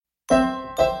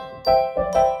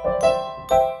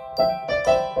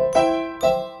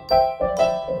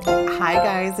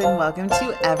welcome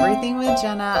to Everything with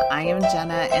Jenna. I am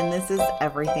Jenna, and this is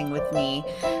Everything with Me.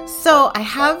 So I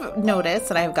have noticed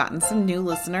that I've gotten some new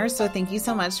listeners, so thank you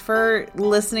so much for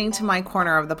listening to my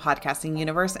corner of the podcasting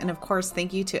universe. And of course,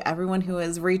 thank you to everyone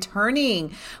who's a returning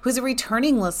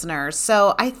listener.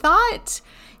 So I thought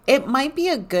it might be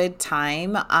a good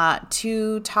time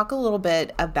to talk a little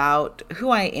bit about who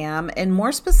I am, and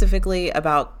more specifically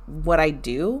about what I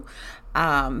do.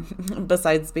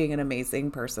 Besides being an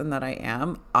amazing person that I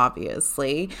am,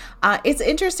 obviously. It's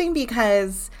interesting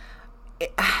because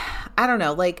I don't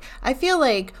know, like, I feel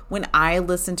like when I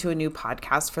listen to a new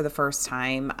podcast for the first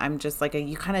time, I'm just like,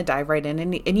 you kind of dive right in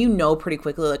and you know pretty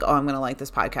quickly, like, oh, I'm going to like this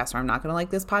podcast or I'm not going to like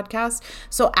this podcast.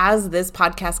 So as this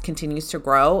podcast continues to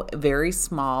grow, very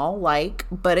small,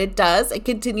 but it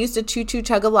continues to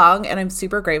chug along, and I'm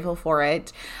super grateful for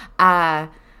it.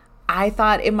 I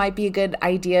thought it might be a good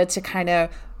idea to kind of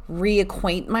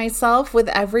reacquaint myself with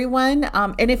everyone.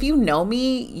 And if you know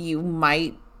me, you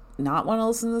might not want to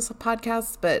listen to this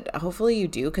podcast, but hopefully you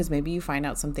do, because maybe you find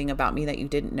out something about me that you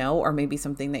didn't know, or maybe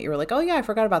something that you were like, oh yeah, I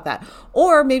forgot about that.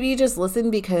 Or maybe you just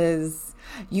listen because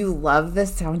you love the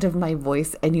sound of my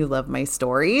voice and you love my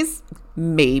stories.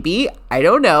 Maybe, I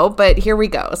don't know, but here we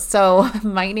go. So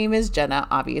my name is Jenna,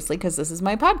 obviously, because this is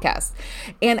my podcast.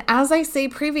 And as I say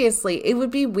previously, it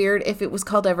would be weird if it was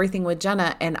called Everything with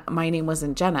Jenna and my name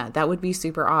wasn't Jenna. That would be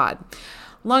super odd.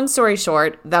 Long story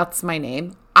short, that's my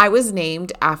name. I was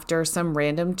named after some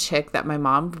random chick that my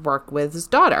mom worked with's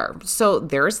daughter. So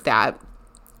there's that.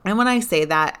 And when I say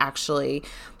that, actually,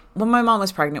 when my mom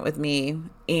was pregnant with me,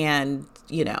 and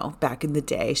back in the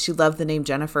day, she loved the name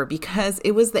Jennifer because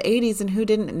it was the 80s, and who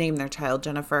didn't name their child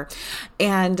Jennifer?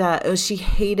 And she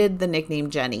hated the nickname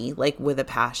Jenny, like, with a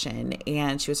passion.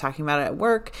 And she was talking about it at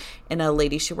work, and a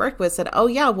lady she worked with said, oh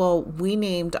yeah, well, we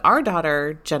named our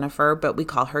daughter Jennifer, but we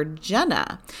call her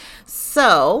Jenna.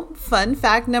 So fun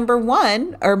fact number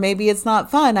one, or maybe it's not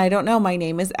fun, I don't know, my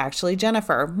name is actually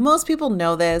Jennifer. Most people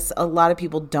know this. A lot of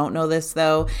people don't know this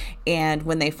though. And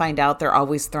when they find out, they're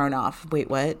always thrown off. Wait,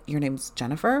 what? Your name's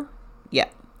Jennifer? Yeah.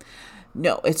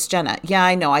 No, it's Jenna. Yeah,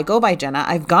 I know. I go by Jenna.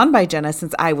 I've gone by Jenna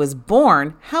since I was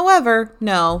born. However,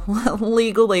 no,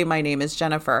 legally my name is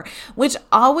Jennifer, which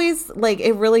always,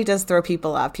 it really does throw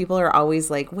people off. People are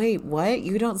always like, wait, what?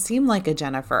 You don't seem like a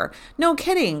Jennifer. No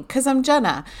kidding, because I'm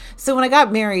Jenna. So when I got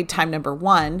married, time number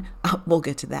one, we'll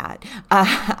get to that.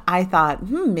 I thought,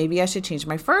 maybe I should change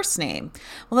my first name.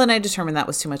 Well, then I determined that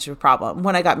was too much of a problem.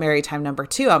 When I got married, time number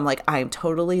two, I'm like, I am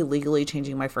totally legally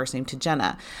changing my first name to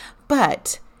Jenna.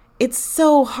 But it's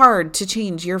so hard to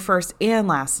change your first and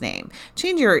last name.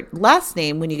 Change your last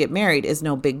name when you get married is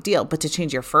no big deal, but to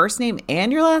change your first name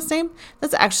and your last name,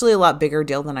 that's actually a lot bigger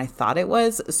deal than I thought it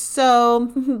was.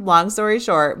 So long story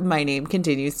short, my name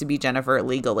continues to be Jennifer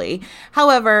legally.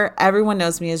 However, everyone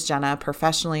knows me as Jenna.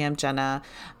 Professionally, I'm Jenna.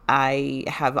 I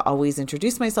have always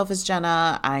introduced myself as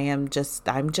Jenna. I'm just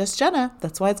Jenna.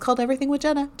 That's why it's called Everything with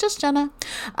Jenna. Just Jenna.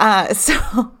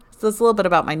 So that's a little bit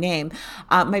about my name.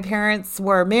 My parents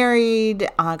were married,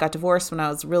 got divorced when I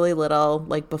was really little,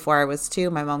 like before I was 2.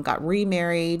 My mom got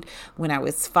remarried when I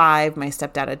was 5. My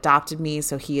stepdad adopted me,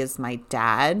 so he is my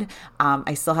dad.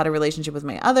 I still had a relationship with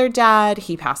my other dad.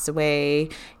 He passed away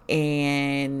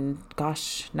 9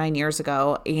 years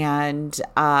ago. And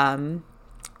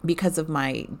because of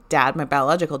my dad, my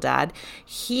biological dad,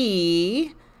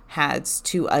 he has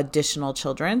 2 additional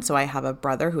children. So I have a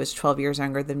brother who is 12 years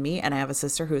younger than me, and I have a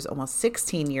sister who is almost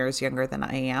 16 years younger than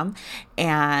I am.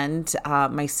 And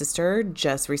my sister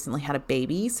just recently had a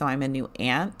baby, so I'm a new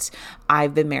aunt.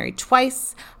 I've been married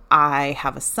twice. I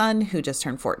have a son who just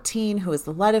turned 14, who is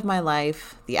the light of my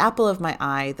life, the apple of my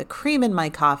eye, the cream in my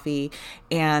coffee,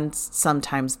 and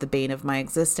sometimes the bane of my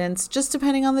existence, just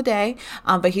depending on the day.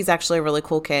 But he's actually a really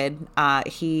cool kid.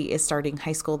 He is starting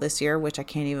high school this year, which I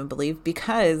can't even believe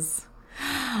because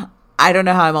I don't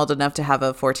know how I'm old enough to have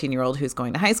a 14-year-old who's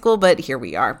going to high school, but here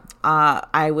we are.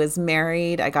 I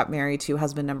got married to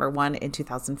husband number 1 in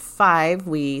 2005.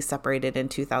 We separated in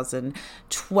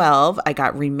 2012. I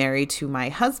got remarried to my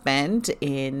husband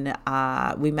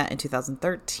we met in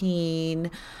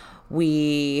 2013.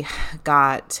 We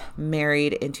got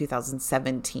married in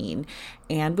 2017,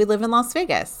 and we live in Las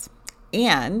Vegas.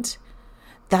 And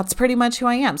that's pretty much who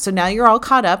I am. So now you're all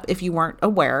caught up if you weren't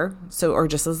aware. So, or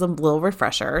just as a little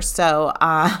refresher. So,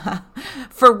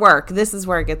 for work, this is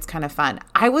where it gets kind of fun.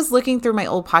 I was looking through my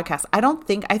old podcast.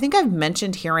 I think I've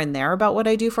mentioned here and there about what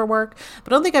I do for work,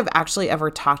 but I don't think I've actually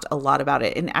ever talked a lot about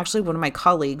it. And actually one of my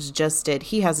colleagues just did.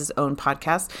 He has his own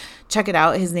podcast. Check it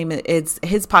out. His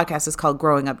podcast is called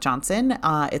Growing Up Johnson.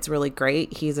 It's really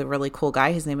great. He's a really cool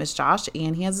guy. His name is Josh,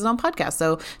 and he has his own podcast.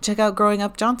 So check out Growing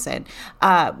Up Johnson.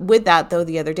 With that though,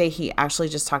 the other day, he actually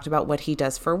just talked about what he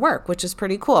does for work, which is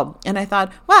pretty cool. And I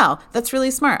thought, wow, that's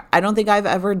really smart. I don't think I've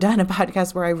ever done a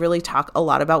podcast where I really talk a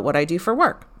lot about what I do for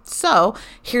work. So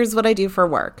here's what I do for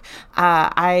work.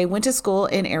 I went to school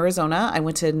in Arizona. I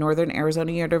went to Northern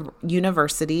Arizona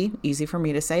University, easy for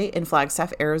me to say, in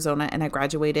Flagstaff, Arizona, and I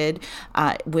graduated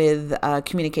with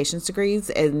communications degrees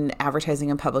in advertising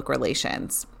and public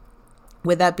relations.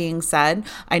 With that being said,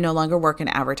 I no longer work in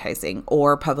advertising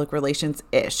or public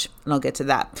relations-ish, and I'll get to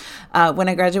that. When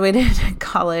I graduated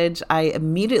college, I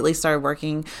immediately started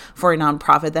working for a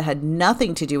nonprofit that had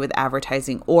nothing to do with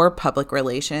advertising or public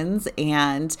relations,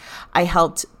 and I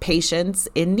helped patients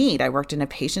in need. I worked in a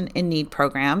patient in need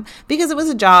program because it was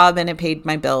a job and it paid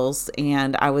my bills,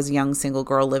 and I was a young single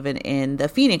girl living in the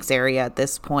Phoenix area at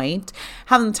this point,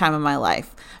 having the time of my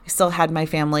life. I still had my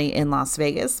family in Las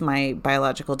Vegas, my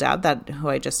biological dad, who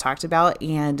I just talked about,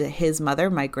 and his mother,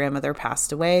 my grandmother,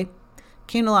 passed away.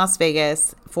 Came to Las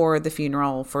Vegas for the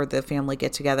funeral, for the family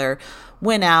get together,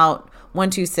 went out,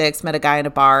 126, met a guy in a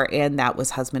bar, and that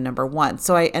was husband number one.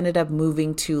 So I ended up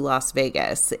moving to Las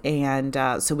Vegas, and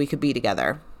so we could be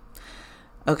together.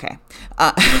 Okay.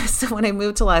 So when I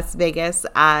moved to Las Vegas,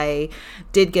 I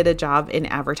did get a job in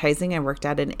advertising. I worked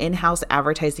at an in-house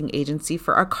advertising agency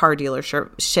for a car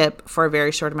dealership for a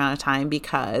very short amount of time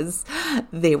because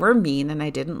they were mean and I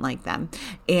didn't like them.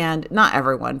 And not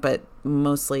everyone, but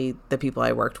mostly the people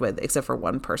I worked with, except for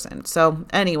one person. So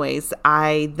anyways,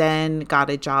 I then got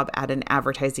a job at an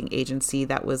advertising agency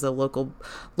that was a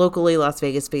locally Las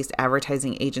Vegas-based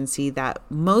advertising agency that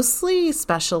mostly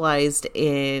specialized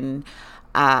in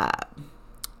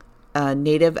a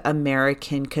Native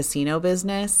American casino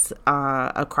business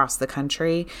across the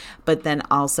country, but then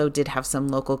also did have some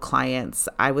local clients.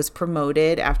 I was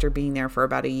promoted after being there for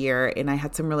about a year, and I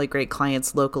had some really great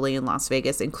clients locally in Las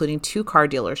Vegas, including 2 car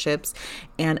dealerships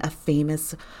and a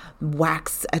famous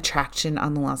wax attraction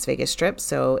on the Las Vegas Strip.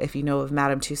 So if you know of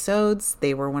Madame Tussauds,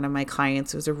 they were one of my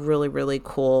clients. It was a really, really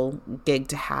cool gig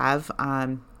to have.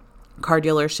 Car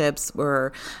dealerships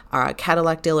were a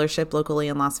Cadillac dealership locally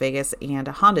in Las Vegas and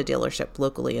a Honda dealership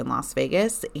locally in Las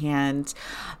Vegas. And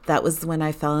that was when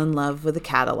I fell in love with a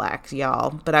Cadillac,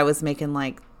 y'all. But I was making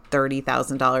like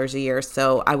 $30,000 a year,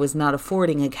 so I was not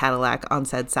affording a Cadillac on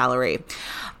said salary.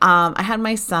 I had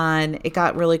my son. It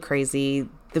got really crazy.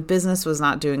 The business was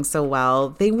not doing so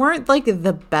well. They weren't like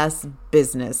the best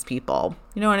business people.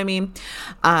 You know what I mean?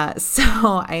 So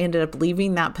I ended up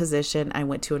leaving that position. I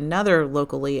went to another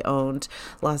locally owned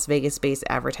Las Vegas-based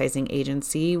advertising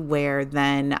agency where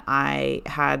then I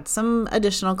had some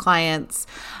additional clients.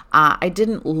 I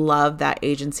didn't love that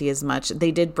agency as much.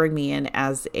 They did bring me in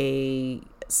as a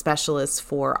specialist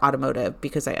for automotive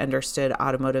because I understood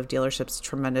automotive dealerships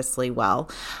tremendously well.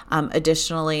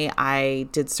 Additionally, I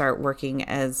did start working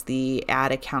as the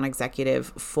ad account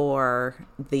executive for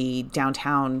the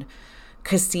downtown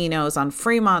casinos on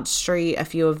Fremont Street, a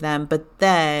few of them, but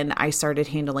then I started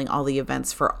handling all the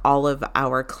events for all of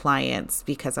our clients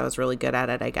because I was really good at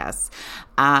it, I guess.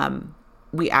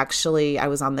 I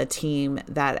was on the team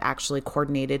that actually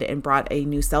coordinated and brought a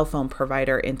new cell phone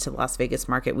provider into the Las Vegas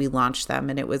market. We launched them,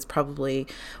 and it was probably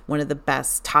one of the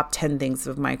best top 10 things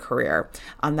of my career.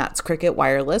 That's Cricket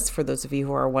Wireless, for those of you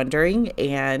who are wondering.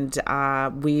 And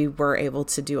we were able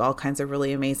to do all kinds of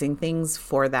really amazing things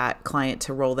for that client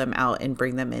to roll them out and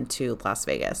bring them into Las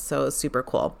Vegas. So it was super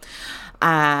cool.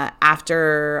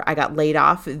 After I got laid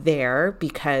off there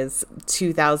because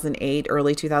 2008,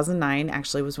 early 2009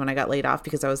 actually was when I got laid off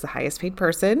because I was the highest paid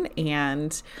person,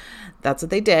 and that's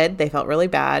what they did. They felt really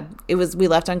bad. We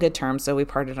left on good terms, so we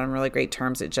parted on really great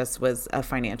terms. It just was a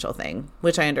financial thing,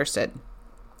 which I understood.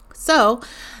 So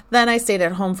then I stayed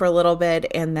at home for a little bit,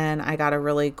 and then I got a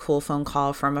really cool phone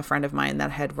call from a friend of mine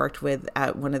that had worked with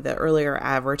at one of the earlier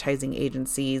advertising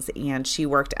agencies, and she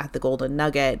worked at the Golden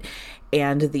Nugget,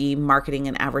 and the marketing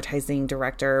and advertising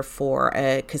director for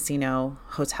a casino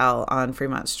hotel on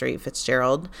Fremont Street,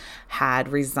 Fitzgerald, had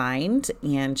resigned,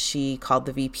 and she called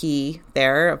the VP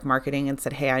there of marketing and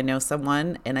said, "Hey, I know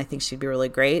someone, and I think she'd be really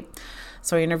great."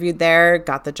 So I interviewed there,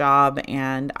 got the job,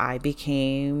 and I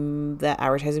became the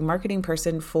advertising marketing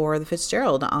person for the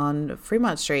Fitzgerald on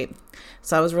Fremont Street.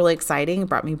 So that was really exciting. It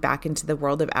brought me back into the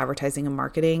world of advertising and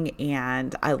marketing,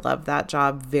 and I loved that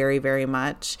job very, very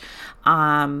much.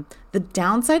 The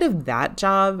downside of that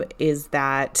job is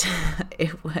that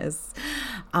it was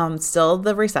still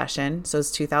the recession. So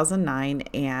it's 2009,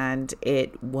 and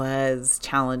it was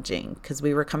challenging because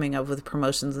we were coming up with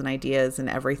promotions and ideas and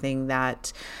everything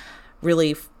that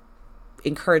really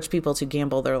encourage people to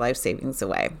gamble their life savings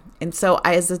away. And so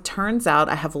as it turns out,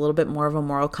 I have a little bit more of a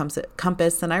moral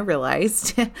compass than I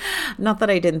realized. Not that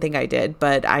I didn't think I did,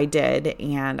 but I did.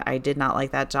 And I did not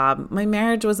like that job. My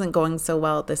marriage wasn't going so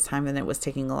well at this time, and it was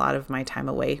taking a lot of my time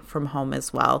away from home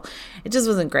as well. It just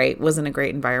wasn't great. It wasn't a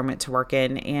great environment to work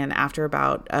in. And after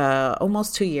about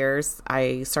almost 2 years,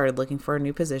 I started looking for a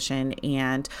new position,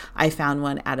 and I found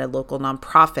one at a local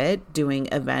nonprofit doing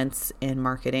events and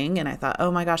marketing. And I thought,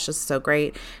 oh my gosh, this is so great.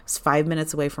 It was 5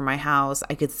 minutes away from my house.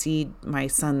 I could see my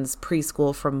son's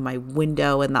preschool from my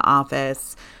window in the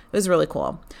office. It was really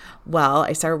cool. Well,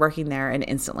 I started working there and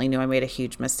instantly knew I made a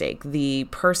huge mistake. The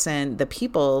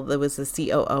people that was the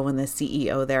COO and the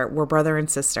CEO there were brother and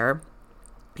sister.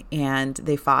 And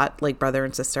they fought like brother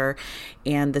and sister.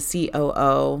 And the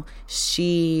COO,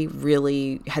 she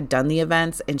really had done the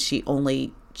events, and she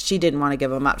didn't want to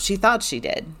give them up. She thought she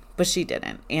did, but she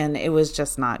didn't. And it was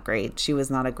just not great. She was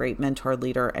not a great mentor,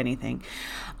 leader, or anything.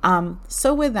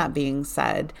 So with that being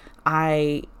said,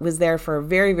 I was there for a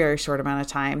very, very short amount of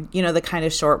time, the kind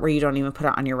of short where you don't even put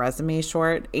it on your resume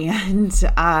short. And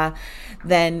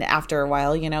then after a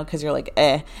while, because you're like,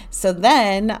 eh. So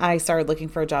then I started looking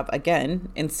for a job again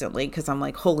instantly because I'm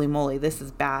like, holy moly, this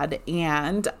is bad.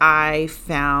 And I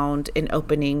found an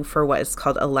opening for what is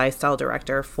called a lifestyle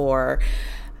director for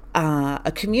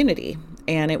a community.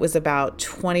 And it was about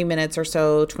 20 minutes or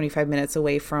so, 25 minutes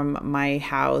away from my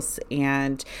house.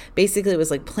 And basically it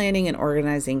was like planning and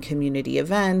organizing community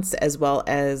events, as well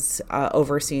as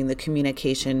overseeing the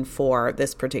communication for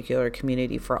this particular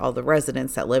community for all the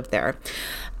residents that lived there.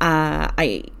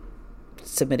 I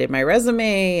submitted my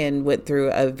resume and went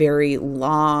through a very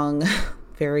long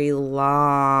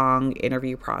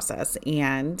interview process.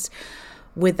 And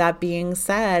with that being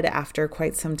said, after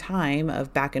quite some time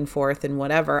of back and forth and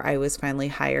whatever, I was finally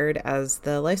hired as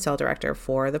the lifestyle director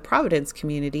for the Providence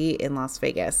community in Las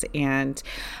Vegas. And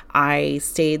I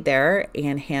stayed there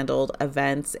and handled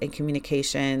events and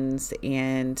communications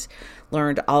and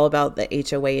learned all about the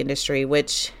HOA industry,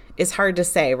 which is hard to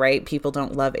say, right? People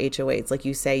don't love HOAs. Like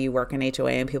you say, you work in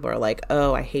HOA and people are like,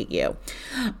 oh, I hate you.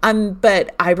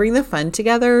 But I bring the fun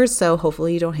together. So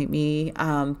hopefully you don't hate me.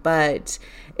 But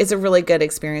it's a really good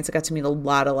experience. I got to meet a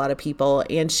lot of people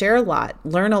and share a lot,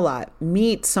 learn a lot,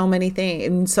 meet so many things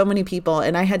and so many people.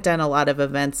 And I had done a lot of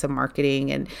events and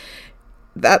marketing and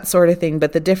that sort of thing.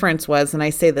 But the difference was, and I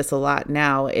say this a lot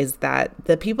now, is that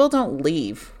the people don't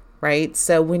leave, right?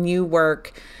 So when you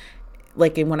work,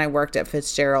 like when I worked at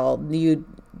Fitzgerald,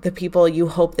 the people, you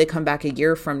hope they come back a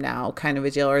year from now, kind of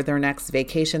a deal, or their next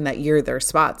vacation that year, their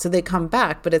spot. So they come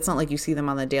back, but it's not like you see them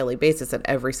on a daily basis at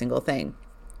every single thing.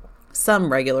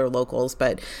 Some regular locals,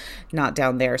 but not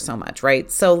down there so much, right?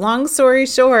 So long story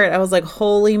short, I was like,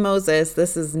 holy Moses,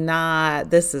 this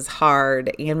is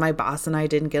hard. And my boss and I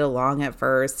didn't get along at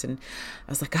first. And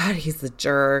I was like, God, he's a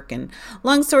jerk. And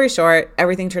long story short,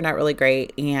 everything turned out really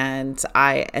great. And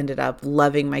I ended up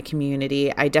loving my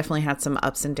community. I definitely had some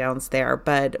ups and downs there,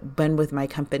 but been with my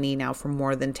company now for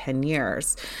more than 10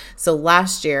 years. So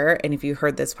last year, and if you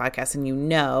heard this podcast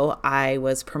and I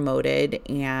was promoted,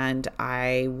 and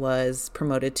I was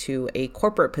promoted to a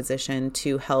corporate position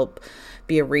to help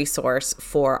be a resource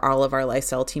for all of our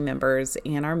lifestyle team members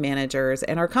and our managers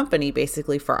and our company,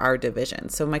 basically for our division.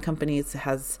 So my company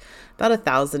has about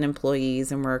 1,000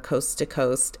 employees, and we're coast to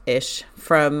coast ish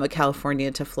from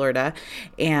California to Florida.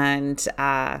 And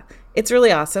it's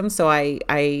really awesome. So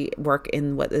I work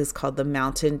in what is called the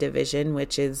Mountain Division,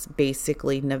 which is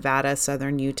basically Nevada,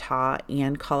 Southern Utah,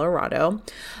 and Colorado.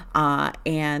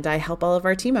 And I help all of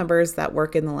our team members that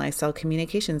work in the lifestyle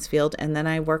communications field. And then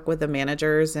I work with the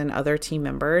managers and other team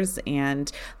members.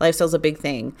 And lifestyle is a big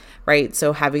thing, right?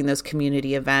 So having those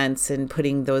community events and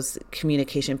putting those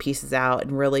communication pieces out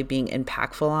and really being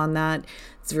impactful on that,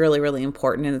 it's really, really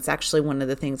important. And it's actually one of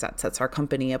the things that sets our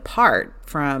company apart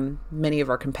from many of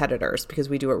our competitors, because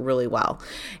we do it really well.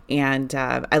 And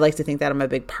I like to think that I'm a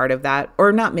big part of that,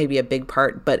 or not maybe a big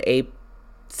part, but a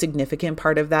significant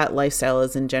part of that. Lifestyle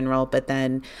is in general. But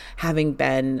then having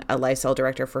been a lifestyle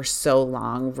director for so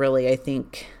long, really, I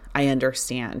think I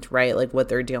understand, right? Like what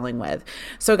they're dealing with.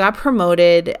 So I got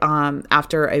promoted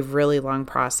after a really long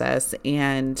process,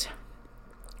 and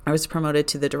I was promoted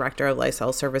to the director of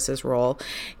lifestyle services role,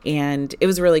 and it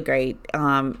was really great.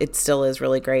 It still is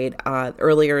really great.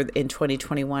 Earlier in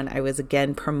 2021, I was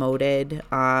again promoted.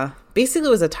 Basically,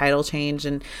 it was a title change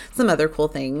and some other cool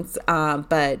things.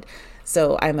 But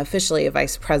so I'm officially a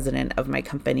vice president of my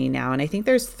company now. And I think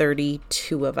there's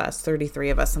 32 of us, 33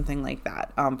 of us, something like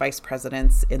that, vice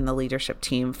presidents in the leadership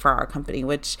team for our company,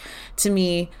 which to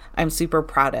me, I'm super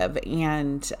proud of.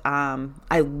 And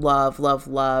I love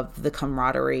the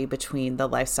camaraderie between the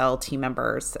lifestyle team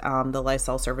members, the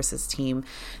lifestyle services team.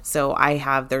 So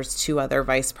there's 2 other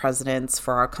vice presidents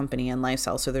for our company and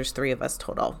lifestyle. So there's 3 of us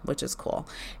total, which is cool.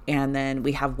 And then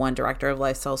we have 1 director of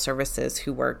lifestyle services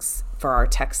who works for our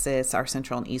Texas, our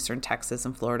central and eastern Texas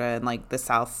and Florida, and like the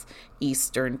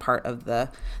southeastern part of the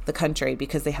country,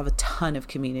 because they have a ton of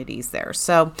communities there.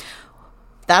 So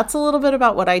that's a little bit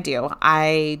about what I do.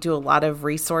 I do a lot of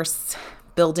resource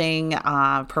building,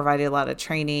 provide a lot of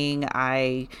training.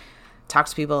 I talk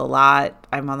to people a lot.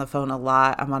 I'm on the phone a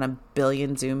lot. I'm on a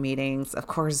billion Zoom meetings. Of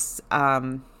course,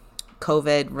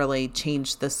 COVID really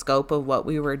changed the scope of what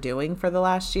we were doing for the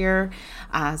last year.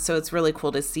 So it's really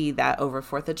cool to see that over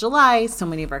 4th of July, so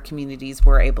many of our communities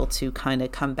were able to kind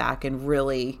of come back and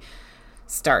really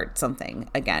start something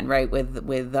again, right? With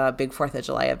big 4th of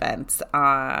July events.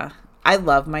 I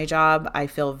love my job. I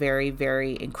feel very,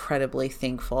 very incredibly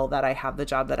thankful that I have the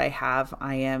job that I have.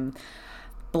 I am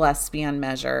blessed beyond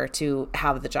measure to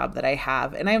have the job that I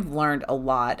have. And I've learned a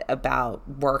lot about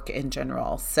work in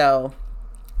general. So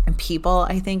people,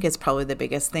 I think, is probably the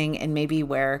biggest thing. And maybe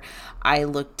where I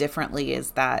look differently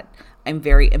is that I'm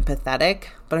very empathetic,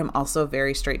 but I'm also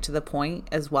very straight to the point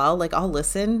as well. Like, I'll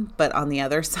listen, but on the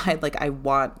other side, like, I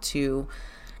want you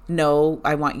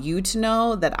to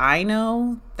know that I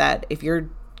know that if you're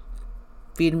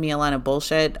feeding me a line of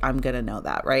bullshit, I'm going to know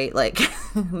that, right? Like,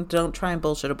 don't try and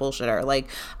bullshit a bullshitter. Like,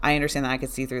 I understand that. I could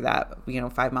see through that,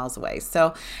 5 miles away.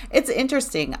 So it's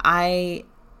interesting. I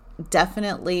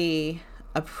definitely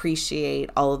appreciate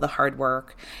all of the hard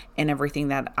work and everything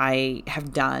that I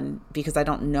have done, because I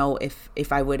don't know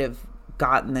if I would have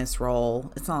gotten this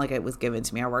role. It's not like it was given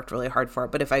to me. I worked really hard for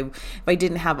it. But if I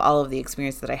didn't have all of the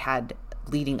experience that I had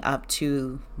leading up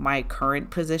to my current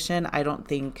position, I don't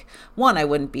think, one, I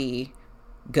wouldn't be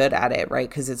good at it, right?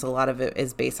 Because a lot of it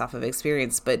is based off of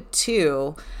experience. But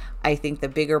 2, I think the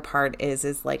bigger part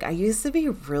is like, I used to be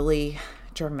really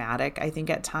dramatic, I think,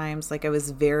 at times. Like, I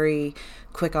was very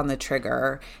quick on the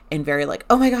trigger and very like,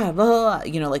 oh my God, blah, blah,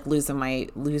 blah, like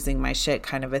losing my shit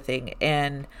kind of a thing.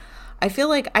 And I feel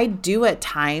like I do at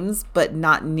times, but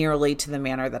not nearly to the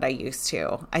manner that I used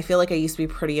to. I feel like I used to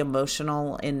be pretty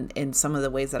emotional in some of the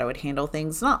ways that I would handle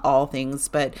things. Not all things,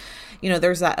 but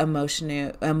there's that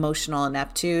emotional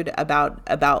ineptitude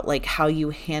about like how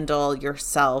you handle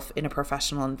yourself in a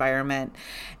professional environment.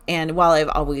 And while I've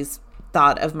always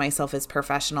thought of myself as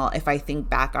professional, if I think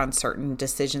back on certain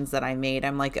decisions that I made,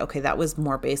 I'm like, okay, that was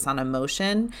more based on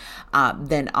emotion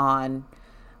than on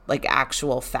like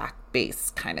actual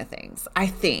fact-based kind of things. I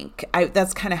think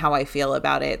that's kind of how I feel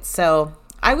about it. So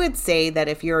I would say that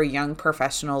if you're a young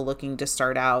professional looking to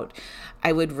start out,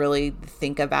 I would really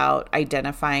think about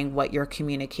identifying what your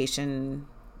communication,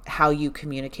 how you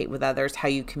communicate with others, how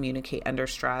you communicate under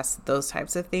stress, those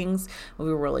types of things will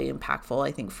be really impactful,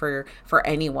 I think, for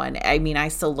anyone. I mean, I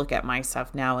still look at my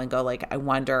stuff now and go like, I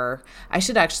wonder, I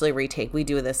should actually retake. We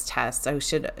do this test. I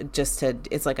should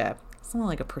it's not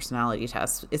like a personality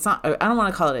test. It's not, I don't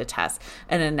want to call it a test,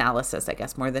 an analysis, I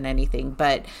guess, more than anything,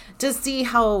 but to see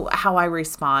how I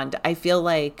respond. I feel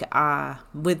like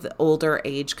with older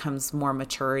age comes more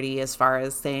maturity as far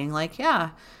as saying like, yeah,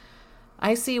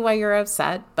 I see why you're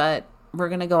upset, but we're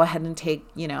going to go ahead and take,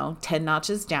 10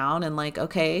 notches down and like,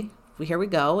 okay, here we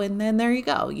go. And then there you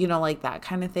go, like that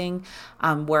kind of thing.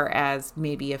 Whereas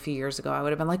maybe a few years ago, I would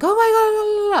have been like, oh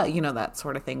my God, blah, blah, blah, that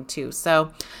sort of thing too.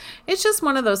 So it's just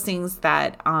one of those things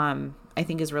that I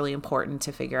think is really important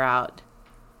to figure out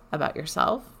about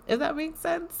yourself, if that makes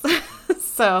sense.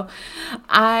 So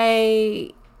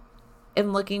I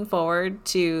am looking forward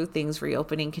to things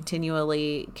reopening continuing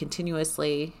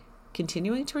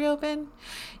to reopen.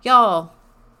 Y'all,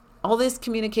 all this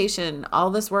communication,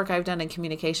 all this work I've done in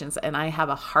communications, and I have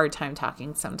a hard time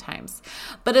talking sometimes.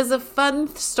 But as a fun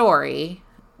story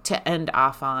to end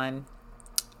off on,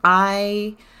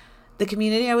 the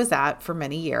community I was at for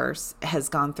many years has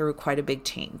gone through quite a big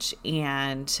change.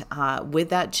 And with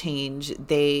that change,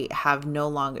 they are no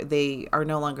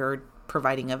longer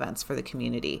providing events for the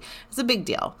community. It's a big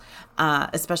deal,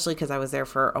 especially because I was there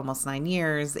for almost 9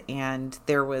 years and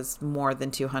there was more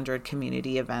than 200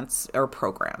 community events or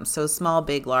programs. So small,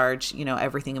 big, large,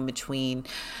 everything in between,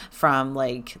 from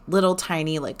like little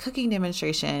tiny like cooking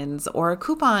demonstrations or a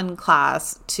coupon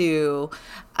class to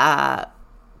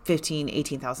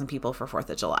 18,000 people for 4th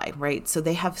of July, right? So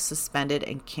they have suspended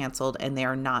and canceled, and they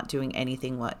are not doing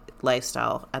anything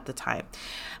lifestyle at the time.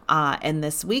 And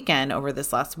this weekend, over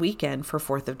this last weekend for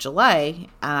 4th of July,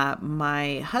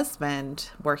 my husband,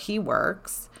 where he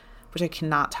works, which I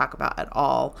cannot talk about at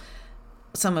all,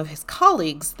 some of his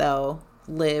colleagues, though,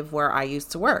 live where I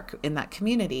used to work in that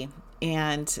community.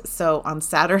 And so on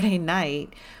Saturday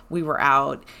night, we were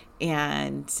out,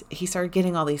 and he started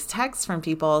getting all these texts from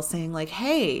people saying like,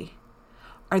 hey,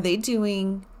 are they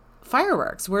doing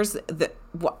fireworks?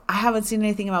 I haven't seen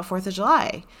anything about 4th of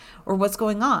July, or what's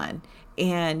going on.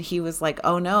 And he was like,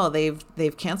 oh no,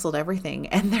 they've canceled everything.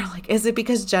 And they're like, is it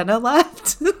because Jenna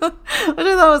left? Which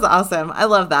I thought was awesome. I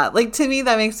love that. Like, to me,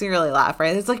 that makes me really laugh,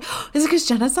 right? It's like, oh, is it because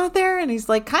Jenna's not there? And he's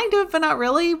like, kind of, but not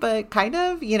really, but kind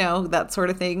of, that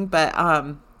sort of thing.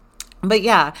 But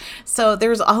yeah, so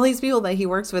there's all these people that he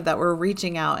works with that were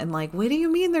reaching out and like, what do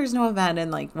you mean there's no event?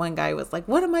 And like one guy was like,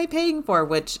 what am I paying for?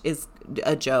 Which is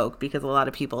a joke because a lot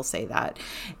of people say that.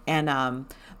 And,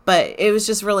 but it was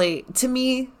just really, to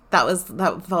me,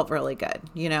 that felt really good.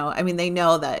 I mean, they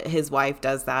know that his wife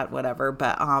does that, whatever,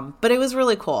 but it was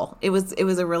really cool. It was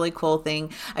a really cool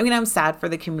thing. I mean, I'm sad for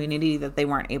the community that they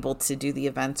weren't able to do the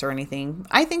events or anything.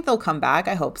 I think they'll come back.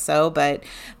 I hope so. But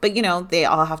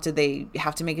they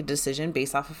have to make a decision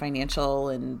based off of financial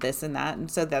and this and that. And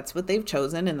so that's what they've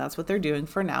chosen, and that's what they're doing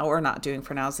for now, or not doing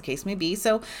for now, as the case may be.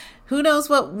 So who knows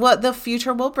what the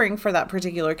future will bring for that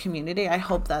particular community. I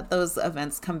hope that those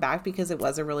events come back because it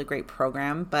was a really great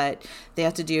program, but they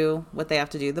have to do what they have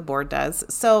to do. The board does.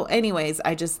 So anyways,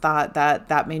 I just thought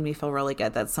that made me feel really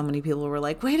good that so many people were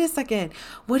like, wait a second,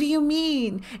 what do you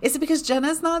mean? Is it because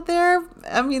Jenna's not there?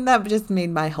 I mean, that just made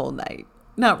my whole night.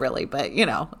 Not really, but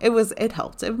it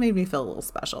helped. It made me feel a little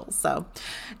special. So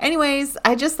anyways,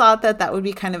 I just thought that would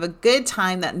be kind of a good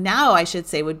time, that now I should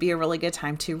say would be a really good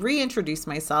time to reintroduce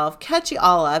myself, catch you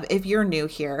all up if you're new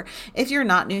here. If you're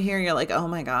not new here, you're like, oh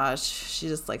my gosh, she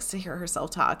just likes to hear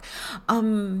herself talk.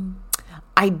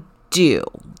 I do.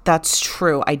 That's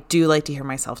true. I do like to hear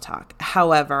myself talk.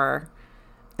 However,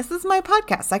 this is my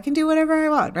podcast. I can do whatever I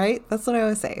want, right? That's what I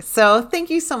always say. So thank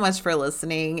you so much for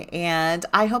listening. And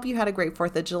I hope you had a great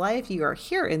 4th of July if you are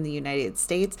here in the United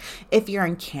States. If you're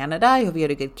in Canada, I hope you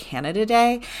had a good Canada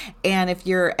Day. And if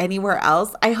you're anywhere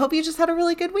else, I hope you just had a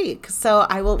really good week. So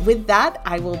with that,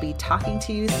 I will be talking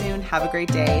to you soon. Have a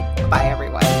great day. Bye,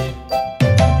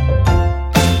 everyone.